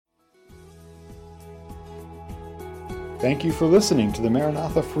Thank you for listening to the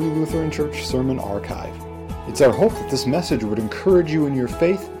Maranatha Free Lutheran Church Sermon Archive. It's our hope that this message would encourage you in your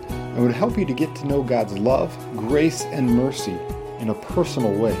faith and would help you to get to know God's love, grace, and mercy in a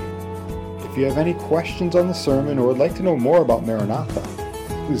personal way. If you have any questions on the sermon or would like to know more about Maranatha,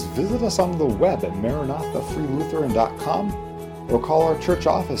 please visit us on the web at maranathafreelutheran.com or call our church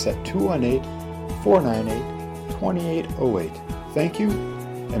office at 218-498-2808. Thank you,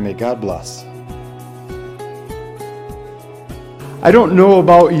 and may God bless. I don't know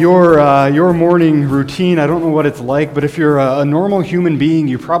about your morning routine. I don't know what it's like, but if you're a normal human being,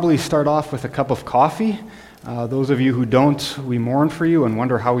 you probably start off with a cup of coffee. Those of you who don't, we mourn for you and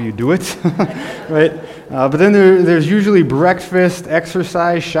wonder how you do it, right? But then there's usually breakfast,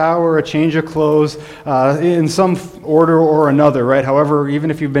 exercise, shower, a change of clothes, in some order or another, right? However, even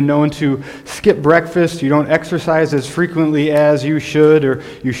if you've been known to skip breakfast, you don't exercise as frequently as you should, or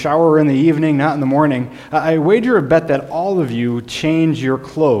you shower in the evening, not in the morning, I wager a bet that all of you change your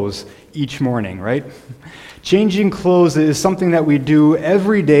clothes each morning, right? Changing clothes is something that we do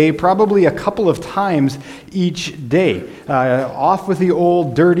every day, probably a couple of times each day. Off with the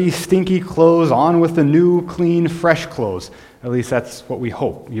old, dirty, stinky clothes, on with the new, clean, fresh clothes. At least that's what we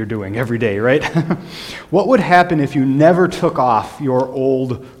hope you're doing every day, right? What would happen if you never took off your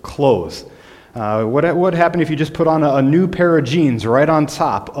old clothes? What would happen if you just put on a new pair of jeans right on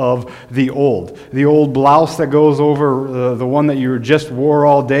top of the old blouse that goes over the one that you just wore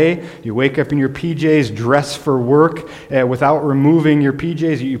all day? You wake up in your PJs, dress for work, without removing your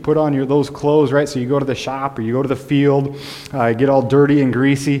PJs. You put on those clothes, right? So you go to the shop or you go to the field, get all dirty and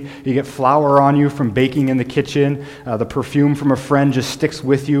greasy. You get flour on you from baking in the kitchen. The perfume from a friend just sticks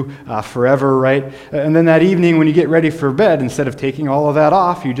with you forever, right? And then that evening when you get ready for bed, instead of taking all of that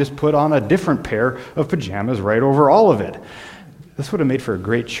off, you just put on a different pair of pajamas right over all of it. This would have made for a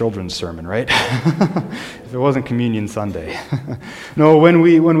great children's sermon, right? If it wasn't Communion Sunday. No, when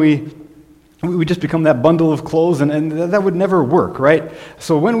we just become that bundle of clothes, and that would never work, right?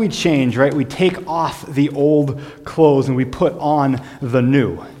 So when we change, right, we take off the old clothes and we put on the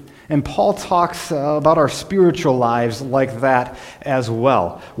new. And Paul talks about our spiritual lives like that as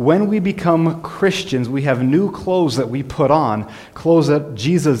well. When we become Christians, we have new clothes that we put on, clothes that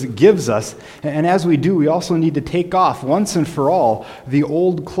Jesus gives us. And as we do, we also need to take off once and for all the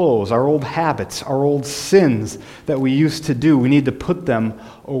old clothes, our old habits, our old sins that we used to do. We need to put them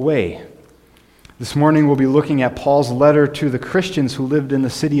away. This morning we'll be looking at Paul's letter to the Christians who lived in the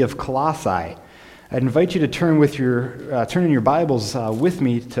city of Colossae. I'd invite you to turn in your Bibles with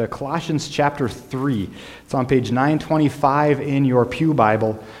me to Colossians chapter 3. It's on page 925 in your pew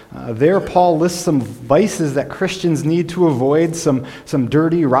Bible. There, Paul lists some vices that Christians need to avoid, some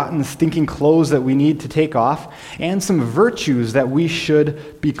dirty, rotten, stinking clothes that we need to take off, and some virtues that we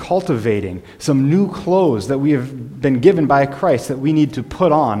should be cultivating, some new clothes that we have been given by Christ that we need to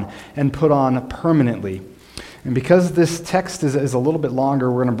put on and put on permanently. And because this text is a little bit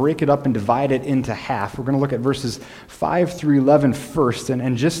longer, we're going to break it up and divide it into half. We're going to look at verses 5 through 11 first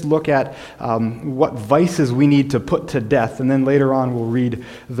and just look at what vices we need to put to death, and then later on we'll read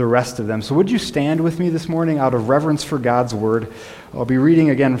the rest of them. So would you stand with me this morning out of reverence for God's Word? I'll be reading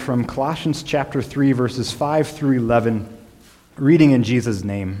again from Colossians chapter 3, verses 5 through 11, reading in Jesus'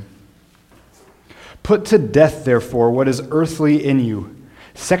 name. Put to death, therefore, what is earthly in you: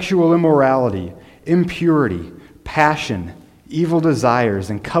 sexual immorality, impurity, passion, evil desires,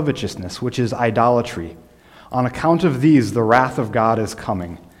 and covetousness, which is idolatry. On account of these, the wrath of God is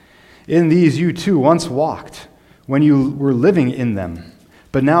coming. In these you too once walked, when you were living in them.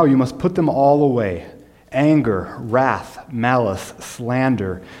 But now you must put them all away: anger, wrath, malice,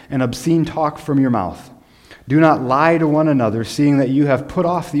 slander, and obscene talk from your mouth. Do not lie to one another, seeing that you have put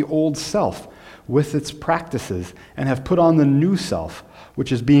off the old self with its practices, and have put on the new self,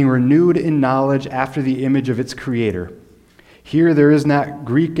 which is being renewed in knowledge after the image of its creator. Here there is not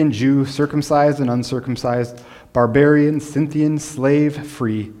Greek and Jew, circumcised and uncircumcised, barbarian, Scythian, slave,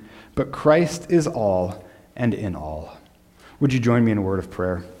 free, but Christ is all and in all. Would you join me in a word of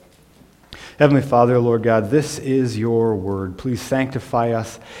prayer? Heavenly Father, Lord God, this is your word. Please sanctify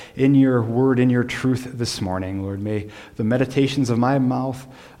us in your word, in your truth this morning. Lord, may the meditations of my mouth,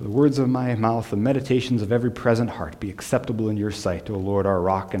 the words of my mouth, the meditations of every present heart be acceptable in your sight, O Lord, our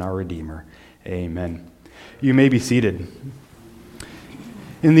rock and our redeemer. Amen. You may be seated.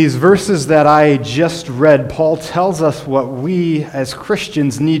 In these verses that I just read, Paul tells us what we as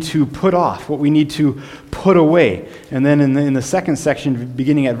Christians need to put off, what we need to put away. And then in the second section,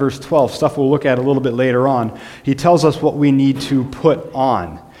 beginning at verse 12, stuff we'll look at a little bit later on, he tells us what we need to put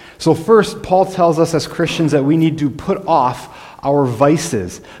on. So first, Paul tells us as Christians that we need to put off our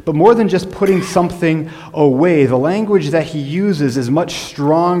vices. But more than just putting something away, the language that he uses is much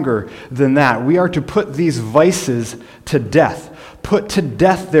stronger than that. We are to put these vices to death. Put to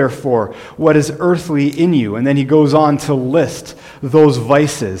death, therefore, what is earthly in you. And then he goes on to list those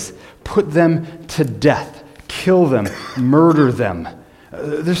vices. Put them to death. Kill them. Murder them.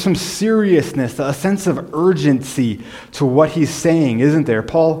 There's some seriousness, a sense of urgency to what he's saying, isn't there?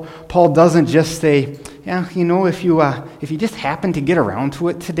 Paul doesn't just say, yeah, if you just happen to get around to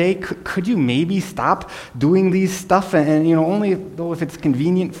it today, could you maybe stop doing these stuff and only though if it's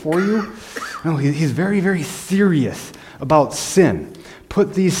convenient for you? No, he's very, very serious about sin.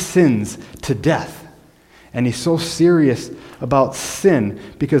 Put these sins to death. And he's so serious about sin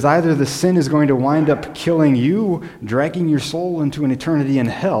because either the sin is going to wind up killing you, dragging your soul into an eternity in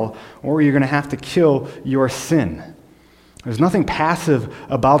hell, or you're going to have to kill your sin. There's nothing passive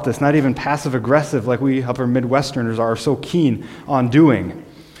about this, not even passive-aggressive like we Upper Midwesterners are so keen on doing.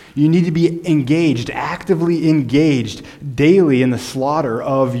 You need to be engaged, actively engaged daily in the slaughter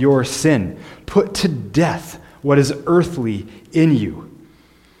of your sin. Put to death what is earthly in you.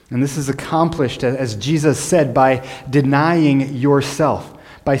 And this is accomplished, as Jesus said, by denying yourself,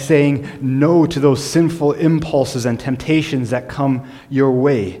 by saying no to those sinful impulses and temptations that come your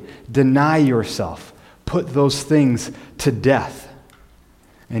way. Deny yourself. Put those things to death.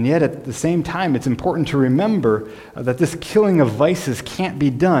 And yet, at the same time, it's important to remember that this killing of vices can't be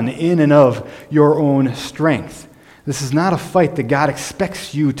done in and of your own strength. This is not a fight that God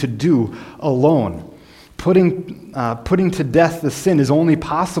expects you to do alone. Putting to death the sin is only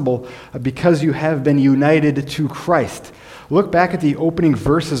possible because you have been united to Christ. Look back at the opening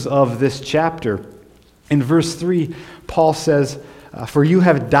verses of this chapter. In verse 3, Paul says, "For you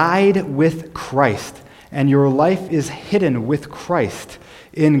have died with Christ, and your life is hidden with Christ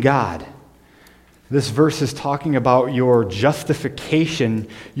in God." This verse is talking about your justification,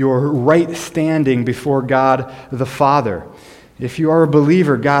 your right standing before God the Father. If you are a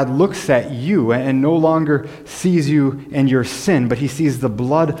believer, God looks at you and no longer sees you and your sin, but he sees the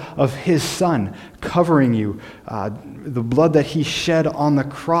blood of his Son covering you, the blood that he shed on the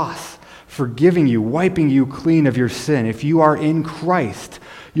cross, forgiving you, wiping you clean of your sin. If you are in Christ,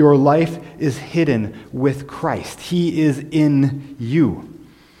 your life is hidden with Christ. He is in you.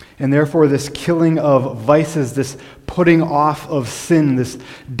 And therefore, this killing of vices, this putting off of sin, this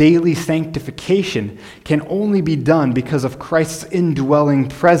daily sanctification can only be done because of Christ's indwelling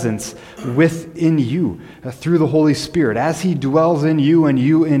presence within you through the Holy Spirit. As he dwells in you and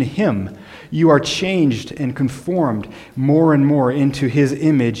you in him, you are changed and conformed more and more into his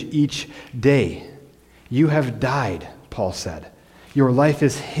image each day. You have died, Paul said. Your life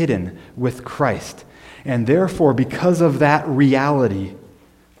is hidden with Christ. And therefore, because of that reality,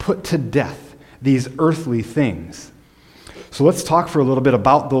 put to death these earthly things. So let's talk for a little bit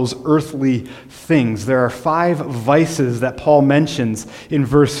about those earthly things. There are 5 vices that Paul mentions in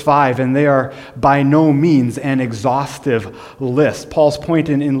verse 5, and they are by no means an exhaustive list. Paul's point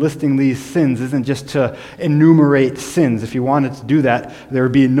in listing these sins isn't just to enumerate sins. If he wanted to do that, there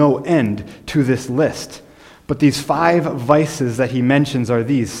would be no end to this list. But these 5 vices that he mentions are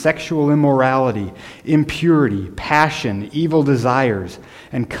these: sexual immorality, impurity, passion, evil desires,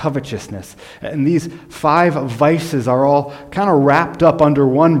 and covetousness. And these 5 vices are all kind of wrapped up under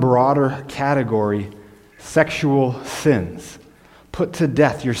one broader category: sexual sins. Put to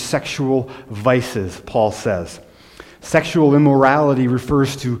death your sexual vices, Paul says. Sexual immorality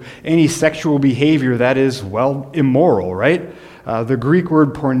refers to any sexual behavior that is, immoral, right? The Greek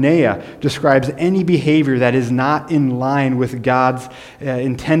word porneia describes any behavior that is not in line with God's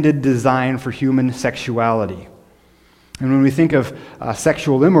intended design for human sexuality. And when we think of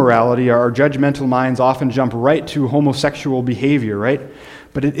sexual immorality, our judgmental minds often jump right to homosexual behavior, right?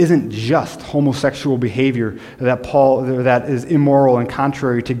 But it isn't just homosexual behavior that is immoral and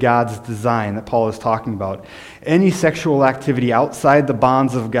contrary to God's design that Paul is talking about. Any sexual activity outside the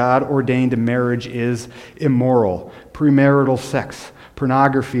bonds of God-ordained marriage is immoral. Premarital sex,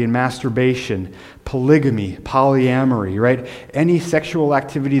 pornography and masturbation, polygamy, polyamory, right? Any sexual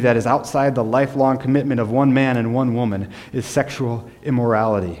activity that is outside the lifelong commitment of one man and one woman is sexual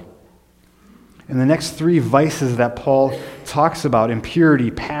immorality. And the next 3 vices that Paul talks about, impurity,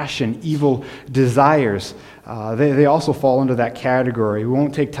 passion, evil desires, they also fall into that category. We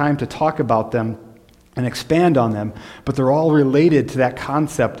won't take time to talk about them and expand on them, but they're all related to that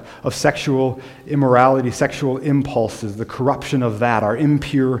concept of sexual immorality, sexual impulses, the corruption of that, our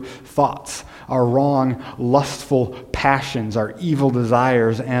impure thoughts, our wrong, lustful passions, our evil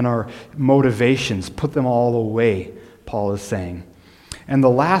desires, and our motivations. Put them all away, Paul is saying. And the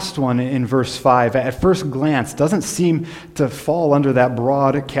last one in verse 5, at first glance, doesn't seem to fall under that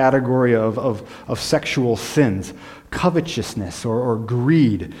broad category of sexual sins. Covetousness or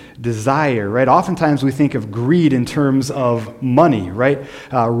greed, desire, right? Oftentimes we think of greed in terms of money, right?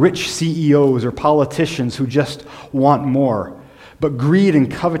 Rich CEOs or politicians who just want more. But greed and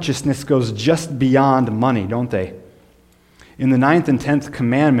covetousness goes just beyond money, don't they? In the 9th and 10th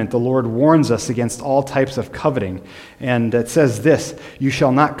commandment, the Lord warns us against all types of coveting. And it says this, "You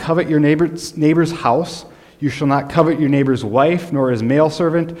shall not covet your neighbor's house. You shall not covet your neighbor's wife, nor his male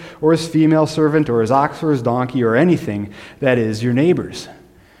servant, or his female servant, or his ox, or his donkey, or anything that is your neighbor's."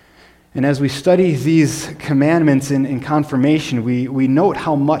 And as we study these commandments in confirmation, we note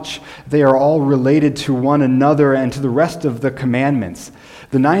how much they are all related to one another and to the rest of the commandments.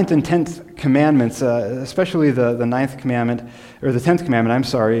 The 9th and 10th commandments, especially the 9th commandment, or the 10th commandment,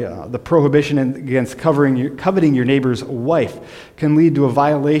 the prohibition against coveting your neighbor's wife can lead to a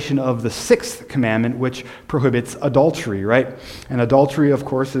violation of the 6th commandment, which prohibits adultery, right? And adultery, of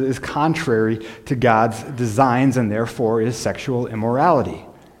course, is contrary to God's designs and therefore is sexual immorality.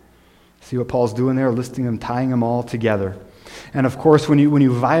 See what Paul's doing there, listing them, tying them all together. And of course, when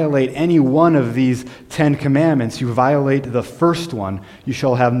you violate any one of these 10 commandments, you violate the first one. You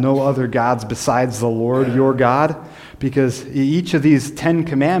shall have no other gods besides the Lord your God. Because each of these 10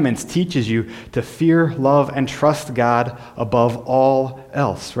 commandments teaches you to fear, love, and trust God above all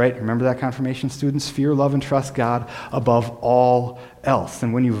else, right? Remember that, confirmation students? Fear, love, and trust God above all else.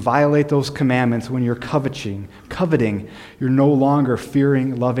 And when you violate those commandments, when you're coveting, you're no longer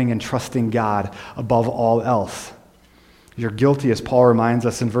fearing, loving, and trusting God above all else. You're guilty, as Paul reminds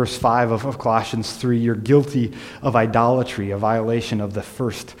us in verse 5 of Colossians 3, you're guilty of idolatry, a violation of the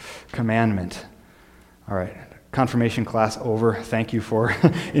first commandment. All right, confirmation class over. Thank you for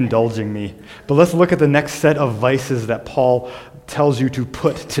indulging me. But let's look at the next set of vices that Paul tells you to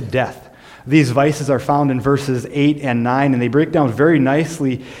put to death. These vices are found in verses 8 and 9, and they break down very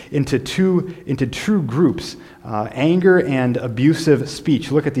nicely into two groups, anger and abusive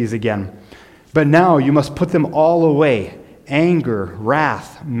speech. Look at these again. But now you must put them all away: anger,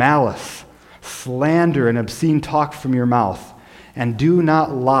 wrath, malice, slander, and obscene talk from your mouth, and do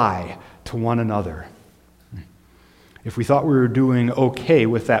not lie to one another. If we thought we were doing okay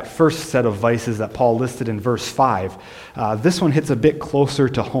with that first set of vices that Paul listed in verse 5, this one hits a bit closer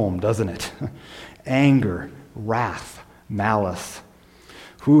to home, doesn't it? Anger, wrath, malice.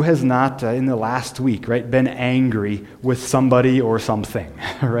 Who has not, in the last week, right, been angry with somebody or something,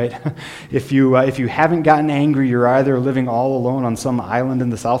 right? If you haven't gotten angry, you're either living all alone on some island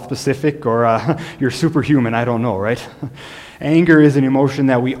in the South Pacific or you're superhuman, I don't know, right? Anger is an emotion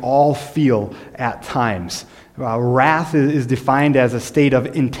that we all feel at times. Wrath is defined as a state of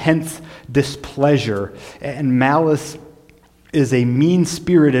intense displeasure, and malice is a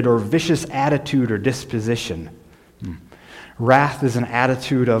mean-spirited or vicious attitude or disposition. Wrath is an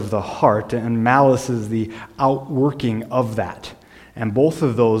attitude of the heart, and malice is the outworking of that. And both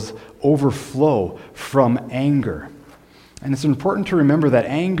of those overflow from anger. And it's important to remember that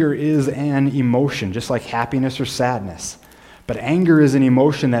anger is an emotion, just like happiness or sadness. But anger is an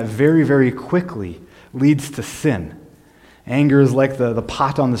emotion that very, very quickly leads to sin. Anger is like the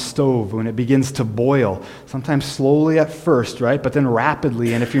pot on the stove when it begins to boil, sometimes slowly at first, right? But then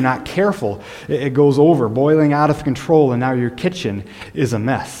rapidly, and if you're not careful, it goes over, boiling out of control, and now your kitchen is a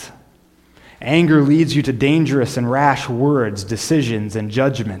mess. Anger leads you to dangerous and rash words, decisions, and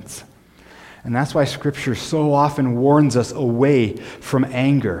judgments. And that's why Scripture so often warns us away from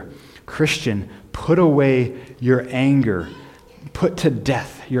anger. Christian, put away your anger. Put to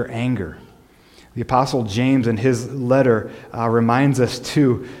death your anger. The Apostle James in his letter reminds us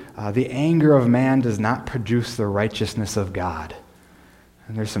too, the anger of man does not produce the righteousness of God.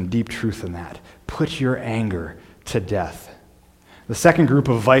 And there's some deep truth in that. Put your anger to death. The second group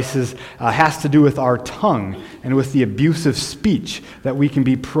of vices has to do with our tongue and with the abusive speech that we can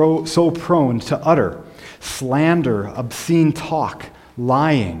be so prone to utter. Slander, obscene talk,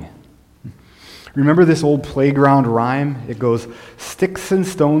 lying. Remember this old playground rhyme? It goes, sticks and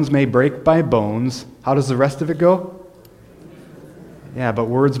stones may break my bones. How does the rest of it go? Yeah, but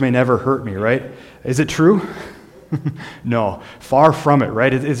words may never hurt me, right? Is it true? No, far from it,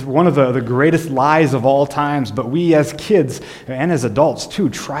 right? It's one of the greatest lies of all times, but we as kids and as adults too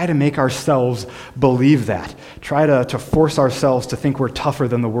try to make ourselves believe that. Try to force ourselves to think we're tougher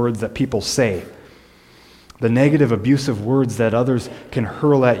than the words that people say. The negative, abusive words that others can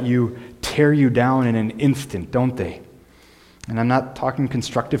hurl at you tear you down in an instant, don't they? And I'm not talking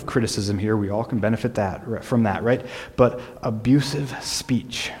constructive criticism here. We all can benefit from that, right? But abusive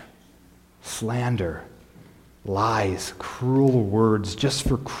speech, slander, lies, cruel words just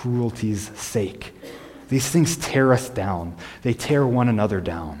for cruelty's sake. These things tear us down. They tear one another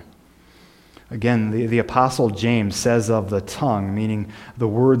down. Again, the Apostle James says of the tongue, meaning the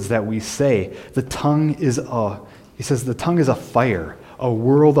words that we say, the tongue is a fire, a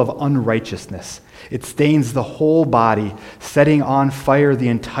world of unrighteousness. It stains the whole body, setting on fire the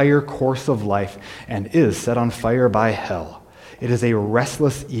entire course of life, and is set on fire by hell. It is a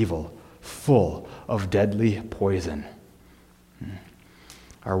restless evil, full of deadly poison.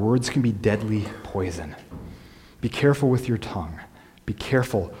 Our words can be deadly poison. Be careful with your tongue. Be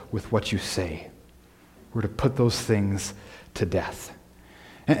careful with what you say. We're to put those things to death.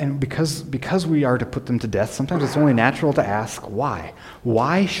 And because we are to put them to death, sometimes it's only natural to ask why.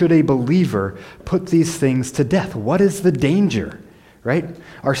 Why should a believer put these things to death? What is the danger, right?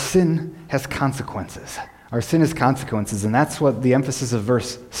 Our sin has consequences. Our sin has consequences, and that's what the emphasis of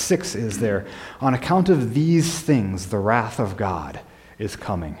verse 6 is there. On account of these things, the wrath of God is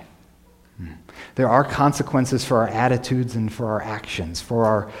coming. There are consequences for our attitudes and for our actions, for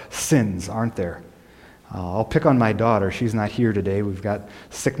our sins, aren't there? I'll pick on my daughter. She's not here today. We've got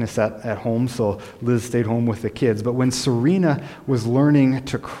sickness at home, so Liz stayed home with the kids. But when Serena was learning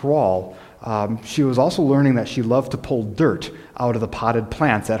to crawl, she was also learning that she loved to pull dirt out of the potted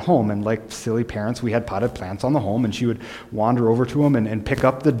plants at home. And like silly parents, we had potted plants on the home, and she would wander over to them and pick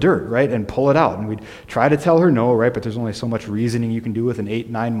up the dirt, right, and pull it out. And we'd try to tell her no, right, but there's only so much reasoning you can do with an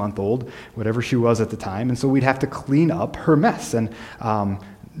 8-9-month-old, whatever she was at the time. And so we'd have to clean up her mess. And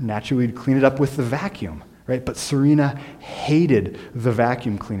naturally, we'd clean it up with the vacuum. Right? But Serena hated the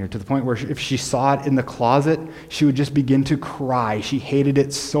vacuum cleaner to the point where if she saw it in the closet, she would just begin to cry. She hated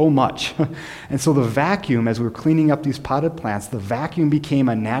it so much. And so the vacuum, as we were cleaning up these potted plants, the vacuum became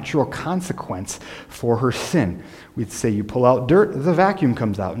a natural consequence for her sin. We'd say, you pull out dirt, the vacuum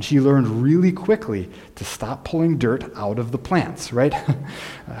comes out. And she learned really quickly to stop pulling dirt out of the plants, right?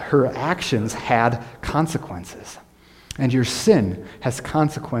 Her actions had consequences. And your sin has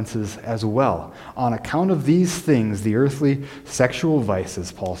consequences as well. On account of these things, the earthly sexual vices,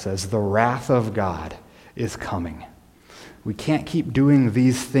 Paul says, the wrath of God is coming. We can't keep doing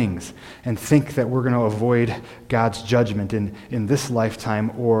these things and think that we're going to avoid God's judgment in this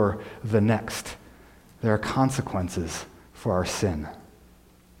lifetime or the next. There are consequences for our sin.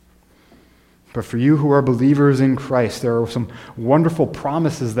 But for you who are believers in Christ, there are some wonderful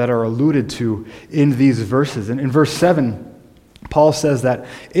promises that are alluded to in these verses. And in verse 7, Paul says that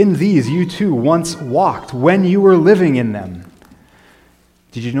in these you too once walked when you were living in them.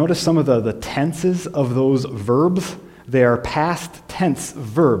 Did you notice some of the tenses of those verbs? They are past tense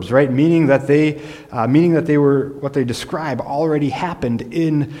verbs, right? Meaning that they were what they describe already happened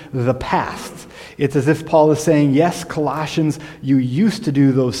in the past. It's as if Paul is saying, yes, Colossians, you used to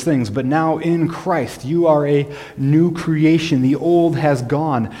do those things, but now in Christ, you are a new creation. The old has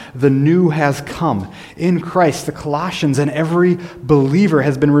gone, the new has come. In Christ, the Colossians and every believer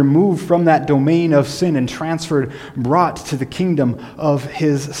has been removed from that domain of sin and brought to the kingdom of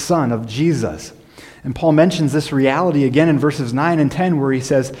his Son, of Jesus. And Paul mentions this reality again in verses 9 and 10 where he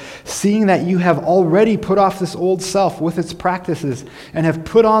says, seeing that you have already put off this old self with its practices and have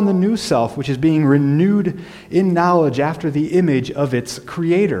put on the new self, which is being renewed in knowledge after the image of its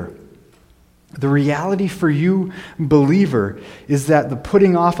creator. The reality for you, believer, is that the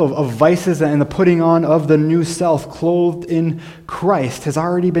putting off of vices and the putting on of the new self clothed in Christ has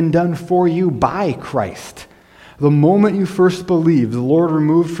already been done for you by Christ. The moment you first believed, the Lord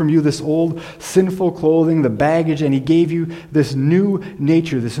removed from you this old sinful clothing, the baggage, and he gave you this new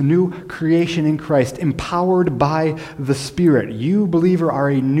nature, this new creation in Christ, empowered by the Spirit. You, believer, are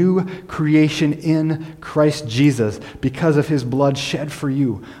a new creation in Christ Jesus because of his blood shed for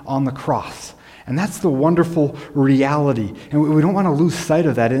you on the cross. And that's the wonderful reality. And we don't want to lose sight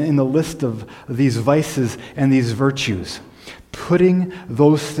of that in the list of these vices and these virtues. Putting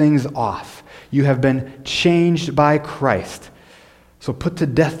those things off. You have been changed by Christ. So put to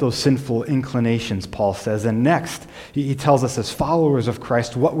death those sinful inclinations, Paul says. And next, he tells us as followers of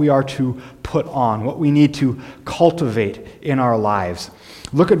Christ what we are to put on, what we need to cultivate in our lives.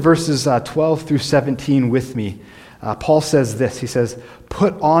 Look at verses 12 through 17 with me. Paul says this. He says,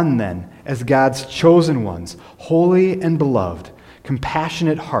 put on then, as God's chosen ones, holy and beloved,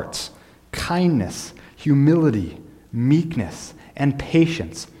 compassionate hearts, kindness, humility, meekness, and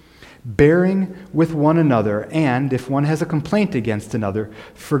patience, bearing with one another, and, if one has a complaint against another,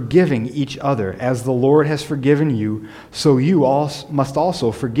 forgiving each other, as the Lord has forgiven you, so you must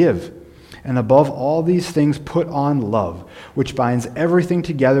also forgive. And above all these things put on love, which binds everything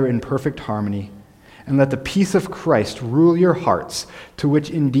together in perfect harmony. And let the peace of Christ rule your hearts, to which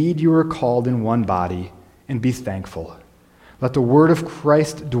indeed you are called in one body, and be thankful. Let the word of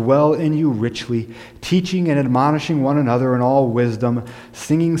Christ dwell in you richly, teaching and admonishing one another in all wisdom,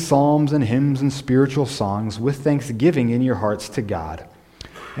 singing psalms and hymns and spiritual songs with thanksgiving in your hearts to God.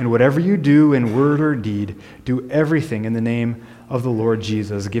 And whatever you do in word or deed, do everything in the name of the Lord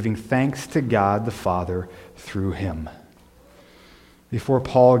Jesus, giving thanks to God the Father through him. Before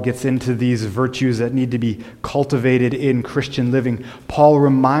Paul gets into these virtues that need to be cultivated in Christian living, Paul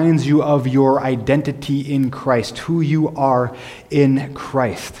reminds you of your identity in Christ, who you are in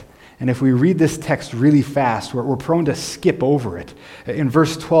Christ. And if we read this text really fast, we're prone to skip over it. In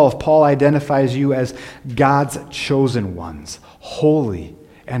verse 12, Paul identifies you as God's chosen ones, holy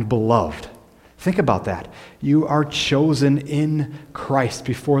and beloved. Think about that. You are chosen in Christ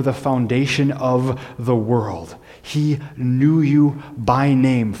before the foundation of the world. He knew you by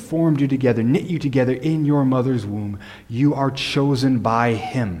name, formed you together, knit you together in your mother's womb. You are chosen by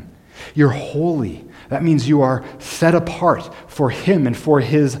him. You're holy. That means you are set apart for him and for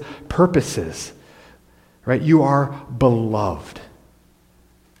his purposes. Right? You are beloved.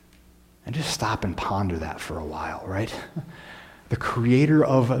 And just stop and ponder that for a while, right? The creator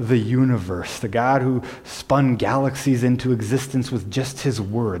of the universe, the God who spun galaxies into existence with just his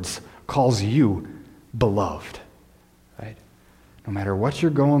words, calls you beloved. Right? No matter what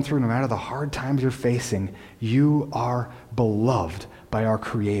you're going through, no matter the hard times you're facing, you are beloved by our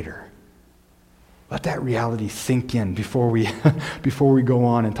Creator. Let that reality sink in before we go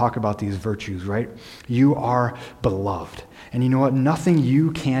on and talk about these virtues, right? You are beloved. And you know what? Nothing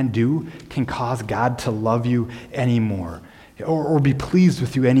you can do can cause God to love you anymore. Or be pleased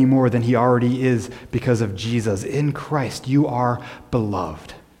with you any more than he already is because of Jesus. In Christ, you are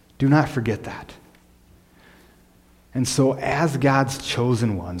beloved. Do not forget that. And so as God's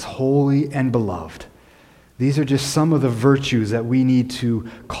chosen ones, holy and beloved, these are just some of the virtues that we need to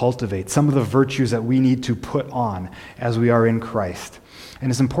cultivate, some of the virtues that we need to put on as we are in Christ.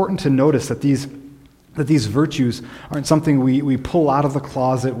 And it's important to notice that these virtues aren't something we pull out of the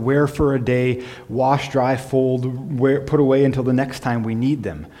closet, wear for a day, wash, dry, fold, put away until the next time we need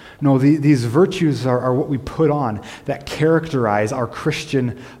them. No, these virtues are what we put on that characterize our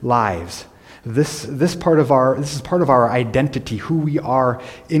Christian lives. This is part of our identity, who we are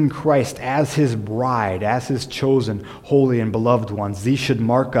in Christ as his bride, as his chosen, holy, and beloved ones. These should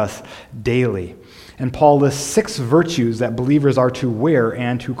mark us daily. And Paul lists 6 virtues that believers are to wear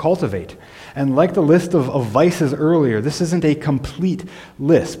and to cultivate. And like the list of vices earlier, this isn't a complete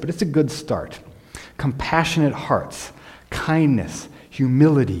list, but it's a good start. Compassionate hearts, kindness,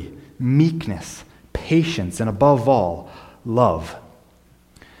 humility, meekness, patience, and above all, love.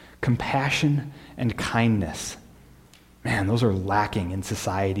 Compassion and kindness. Man, those are lacking in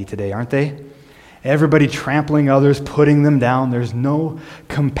society today, aren't they? Everybody trampling others, putting them down. There's no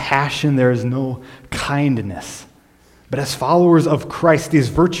compassion. There is no kindness. But as followers of Christ, these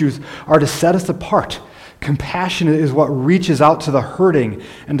virtues are to set us apart. Compassion is what reaches out to the hurting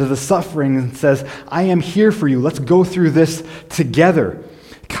and to the suffering and says, I am here for you. Let's go through this together.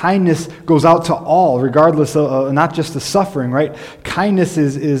 Kindness goes out to all, regardless of not just the suffering, right? Kindness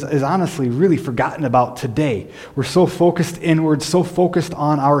is honestly really forgotten about today. We're so focused inward, so focused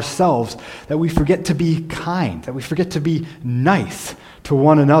on ourselves that we forget to be kind, that we forget to be nice to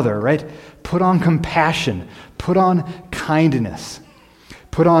one another, right? Put on compassion, put on kindness,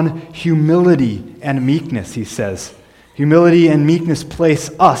 put on humility and meekness, he says. Humility and meekness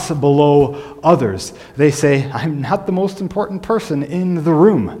place us below others. They say, I'm not the most important person in the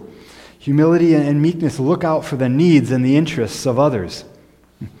room. Humility and meekness look out for the needs and the interests of others.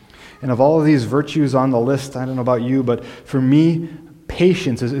 And of all of these virtues on the list, I don't know about you, but for me,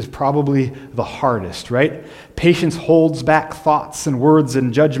 patience is probably the hardest, right? Patience holds back thoughts and words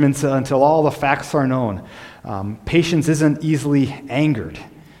and judgments until all the facts are known. Patience isn't easily angered.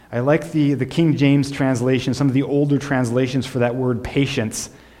 I like the King James translation, some of the older translations for that word patience.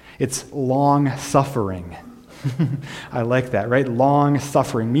 It's long-suffering. I like that, right?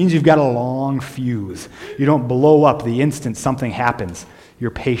 Long-suffering means you've got a long fuse. You don't blow up the instant something happens. You're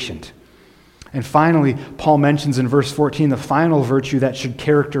patient. And finally, Paul mentions in verse 14 the final virtue that should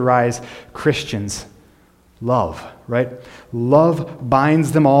characterize Christians. Love, right? Love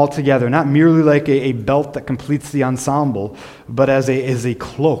binds them all together, not merely like a belt that completes the ensemble, but as a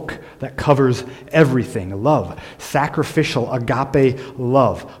cloak that covers everything. Love, sacrificial, agape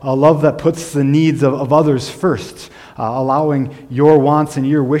love, a love that puts the needs of others first, allowing your wants and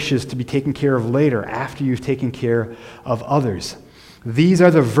your wishes to be taken care of later after you've taken care of others. These are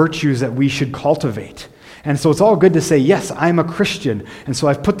the virtues that we should cultivate. And so it's all good to say, yes, I'm a Christian. And so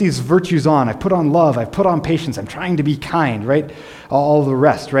I've put these virtues on. I've put on love. I've put on patience. I'm trying to be kind, right? All the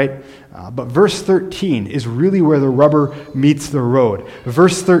rest, right? But verse 13 is really where the rubber meets the road.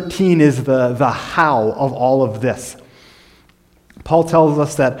 Verse 13 is the how of all of this. Paul tells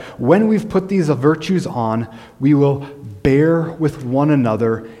us that when we've put these virtues on, we will bear with one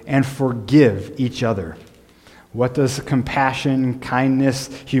another and forgive each other. What does compassion, kindness,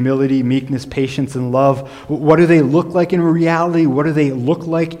 humility, meekness, patience, and love, what do they look like in reality? What do they look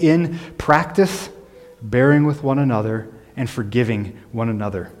like in practice? Bearing with one another and forgiving one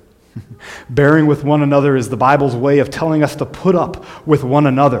another. Bearing with one another is the Bible's way of telling us to put up with one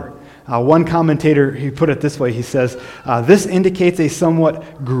another. One commentator, he put it this way, he says, this indicates a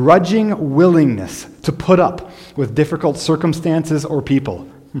somewhat grudging willingness to put up with difficult circumstances or people.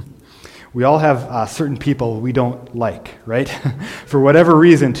 We all have certain people we don't like, right? For whatever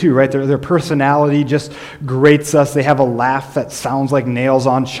reason, too, right? Their personality just grates us. They have a laugh that sounds like nails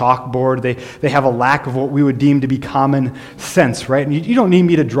on chalkboard. They have a lack of what we would deem to be common sense, right? And you don't need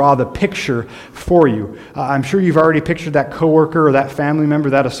me to draw the picture for you. I'm sure you've already pictured that coworker or that family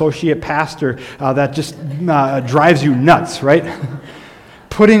member, that associate pastor that just drives you nuts, right?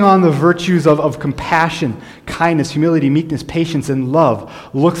 Putting on the virtues of compassion, kindness, humility, meekness, patience, and love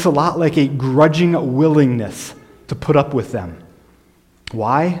looks a lot like a grudging willingness to put up with them.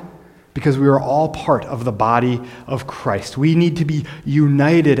 Why? Because we are all part of the body of Christ. We need to be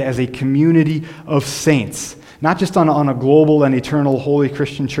united as a community of saints, not just on a global and eternal holy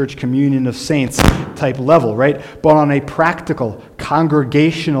Christian church communion of saints type level, right? But on a practical,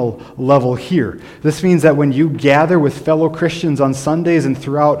 congregational level here. This means that when you gather with fellow Christians on Sundays and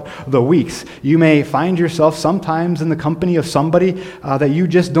throughout the weeks, you may find yourself sometimes in the company of somebody that you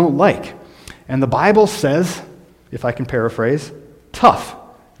just don't like. And the Bible says, if I can paraphrase, tough,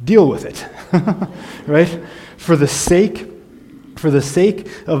 deal with it, right? For the sake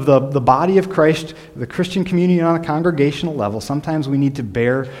of the body of Christ, the Christian community on a congregational level, sometimes we need to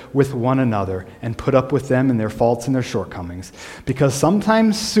bear with one another and put up with them and their faults and their shortcomings. Because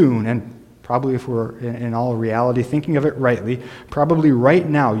sometime soon, and probably if we're in all reality thinking of it rightly, probably right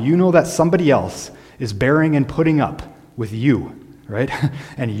now, you know that somebody else is bearing and putting up with you, right?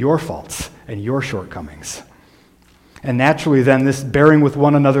 And your faults and your shortcomings. And naturally then this bearing with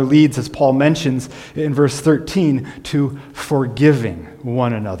one another leads, as Paul mentions in verse 13, to forgiving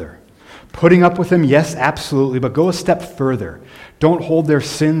one another. Putting up with them, yes, absolutely, but go a step further. Don't hold their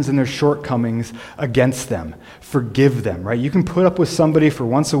sins and their shortcomings against them. Forgive them, right? You can put up with somebody for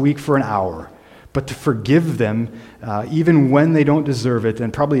once a week for an hour, but to forgive them, even when they don't deserve it,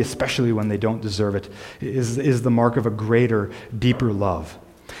 and probably especially when they don't deserve it, is the mark of a greater, deeper love.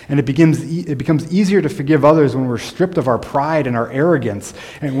 And it becomes easier to forgive others when we're stripped of our pride and our arrogance,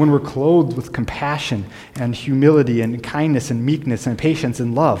 and when we're clothed with compassion and humility and kindness and meekness and patience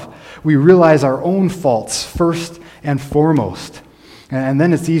and love. We realize our own faults first and foremost. And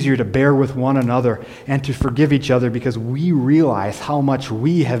then it's easier to bear with one another and to forgive each other because we realize how much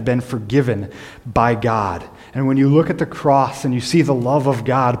we have been forgiven by God. And when you look at the cross and you see the love of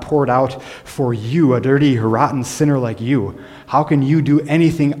God poured out for you, a dirty, rotten sinner like you, how can you do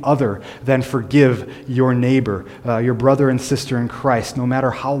anything other than forgive your neighbor, your brother and sister in Christ, no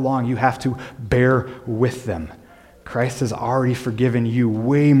matter how long you have to bear with them? Christ has already forgiven you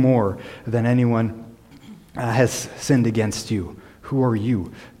way more than anyone has sinned against you. Who are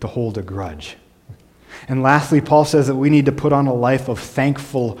you to hold a grudge? And lastly, Paul says that we need to put on a life of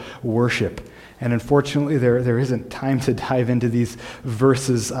thankful worship. And unfortunately, there isn't time to dive into these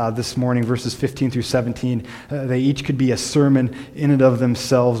verses this morning, verses 15 through 17. They each could be a sermon in and of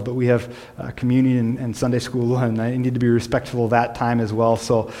themselves, but we have communion and Sunday school, and I need to be respectful of that time as well.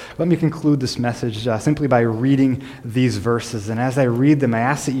 So let me conclude this message simply by reading these verses. And as I read them, I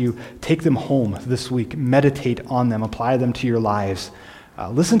ask that you take them home this week, meditate on them, apply them to your lives.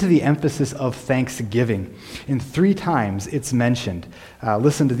 Listen to the emphasis of thanksgiving. In 3 times it's mentioned.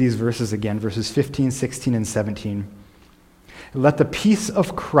 Listen to these verses again, verses 15, 16, and 17. Let the peace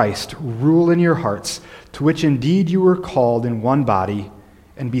of Christ rule in your hearts, to which indeed you were called in one body,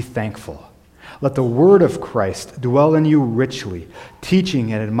 and be thankful. Let the word of Christ dwell in you richly,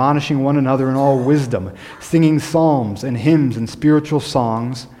 teaching and admonishing one another in all wisdom, singing psalms and hymns and spiritual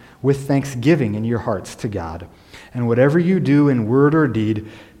songs with thanksgiving in your hearts to God. And whatever you do in word or deed,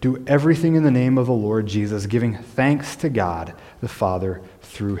 do everything in the name of the Lord Jesus, giving thanks to God the Father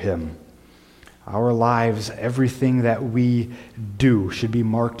through him. Our lives, everything that we do, should be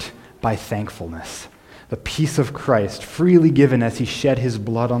marked by thankfulness. The peace of Christ, freely given as he shed his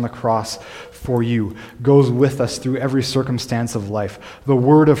blood on the cross for you, goes with us through every circumstance of life. The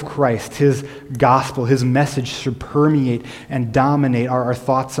word of Christ, his gospel, his message should permeate and dominate our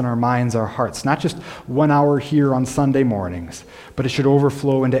thoughts and our minds, our hearts. Not just 1 hour here on Sunday mornings, but it should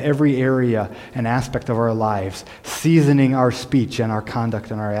overflow into every area and aspect of our lives, seasoning our speech and our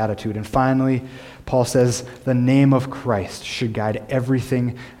conduct and our attitude. And finally, Paul says, the name of Christ should guide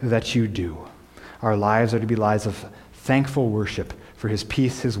everything that you do. Our lives are to be lives of thankful worship for his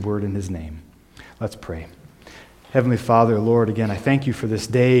peace, his word, and his name. Let's pray. Heavenly Father, Lord, again, I thank you for this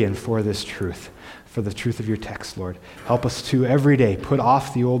day and for this truth, for the truth of your text, Lord. Help us to every day put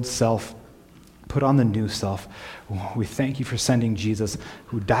off the old self, put on the new self. We thank you for sending Jesus,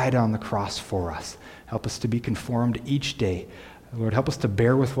 who died on the cross for us. Help us to be conformed each day. Lord, help us to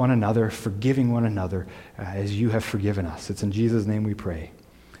bear with one another, forgiving one another as you have forgiven us. It's in Jesus' name we pray.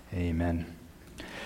 Amen.